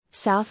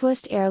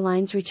Southwest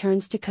Airlines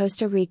returns to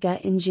Costa Rica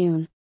in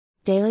June.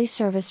 Daily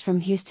service from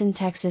Houston,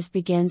 Texas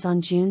begins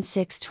on June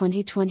 6,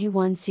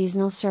 2021.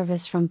 Seasonal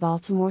service from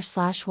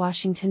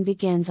Baltimore/Washington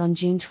begins on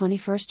June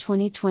 21,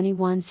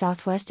 2021.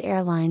 Southwest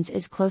Airlines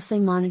is closely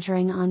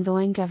monitoring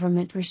ongoing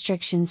government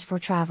restrictions for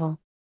travel.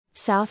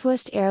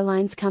 Southwest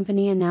Airlines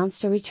Company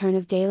announced a return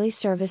of daily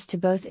service to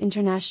both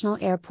international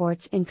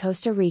airports in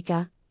Costa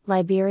Rica,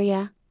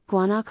 Liberia,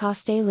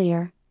 Guanacaste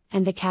Lear,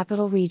 and the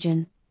Capital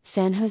Region,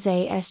 San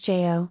Jose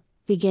SJO,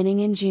 beginning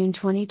in June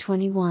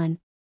 2021.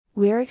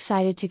 We're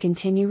excited to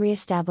continue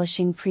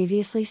reestablishing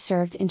previously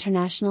served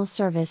international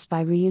service by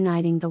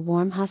reuniting the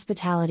warm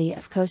hospitality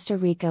of Costa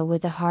Rica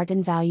with the heart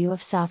and value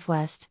of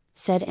Southwest,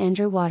 said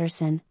Andrew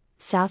Watterson,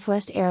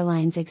 Southwest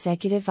Airlines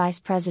Executive Vice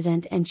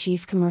President and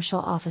Chief Commercial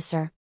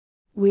Officer.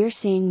 We're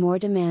seeing more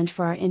demand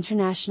for our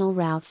international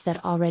routes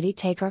that already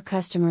take our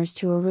customers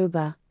to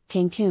Aruba,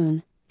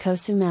 Cancun,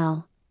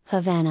 Cozumel,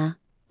 Havana,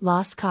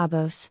 Los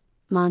Cabos,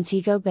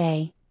 Montego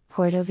Bay,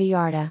 Puerto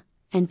Vallarta,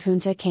 and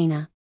Punta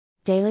Cana.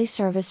 Daily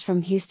service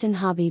from Houston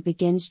Hobby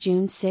begins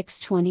June 6,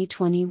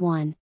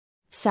 2021.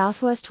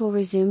 Southwest will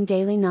resume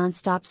daily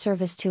nonstop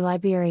service to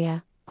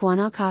Liberia,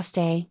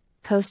 Guanacaste,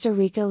 Costa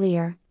Rica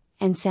Lear,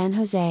 and San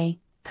Jose,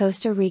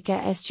 Costa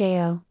Rica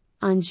SJO,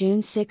 on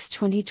June 6,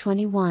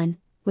 2021,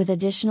 with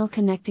additional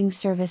connecting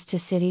service to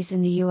cities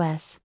in the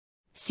U.S.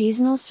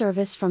 Seasonal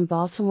service from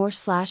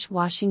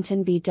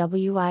Baltimore/Washington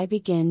BWI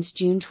begins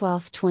June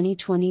 12,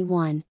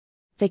 2021.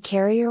 The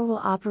carrier will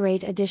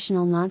operate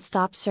additional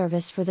nonstop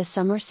service for the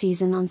summer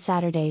season on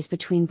Saturdays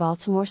between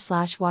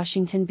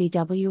Baltimore/Washington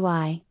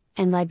BWI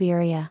and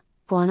Liberia,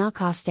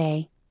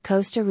 Guanacaste,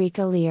 Costa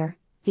Rica Lear,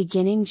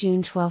 beginning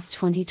June 12,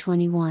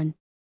 2021.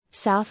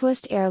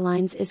 Southwest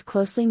Airlines is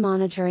closely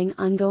monitoring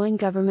ongoing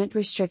government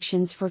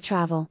restrictions for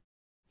travel.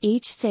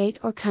 Each state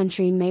or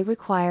country may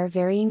require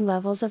varying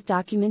levels of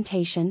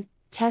documentation,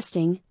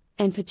 testing,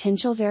 and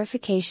potential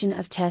verification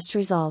of test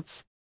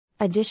results.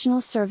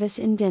 Additional service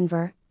in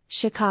Denver,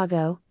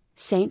 Chicago,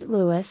 St.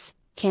 Louis,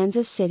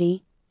 Kansas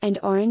City, and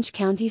Orange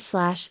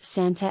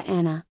County/Santa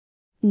Ana.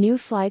 New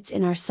flights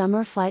in our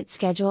summer flight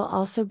schedule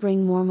also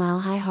bring more Mile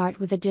High Heart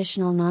with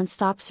additional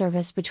nonstop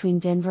service between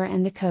Denver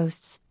and the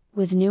coasts,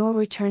 with new or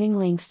returning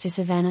links to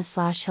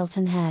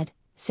Savannah/Hilton Head,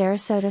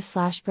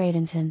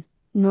 Sarasota/Bradenton,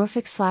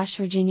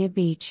 Norfolk/Virginia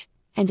Beach,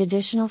 and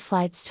additional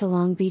flights to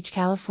Long Beach,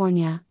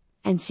 California,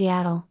 and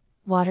Seattle,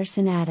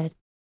 Watterson added.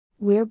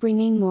 We're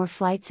bringing more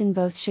flights in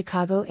both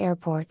Chicago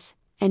airports,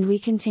 and we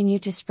continue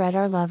to spread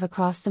our love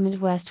across the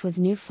Midwest with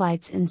new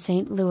flights in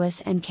St.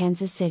 Louis and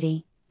Kansas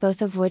City, both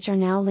of which are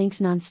now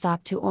linked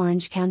nonstop to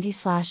Orange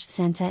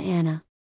County/Santa Ana.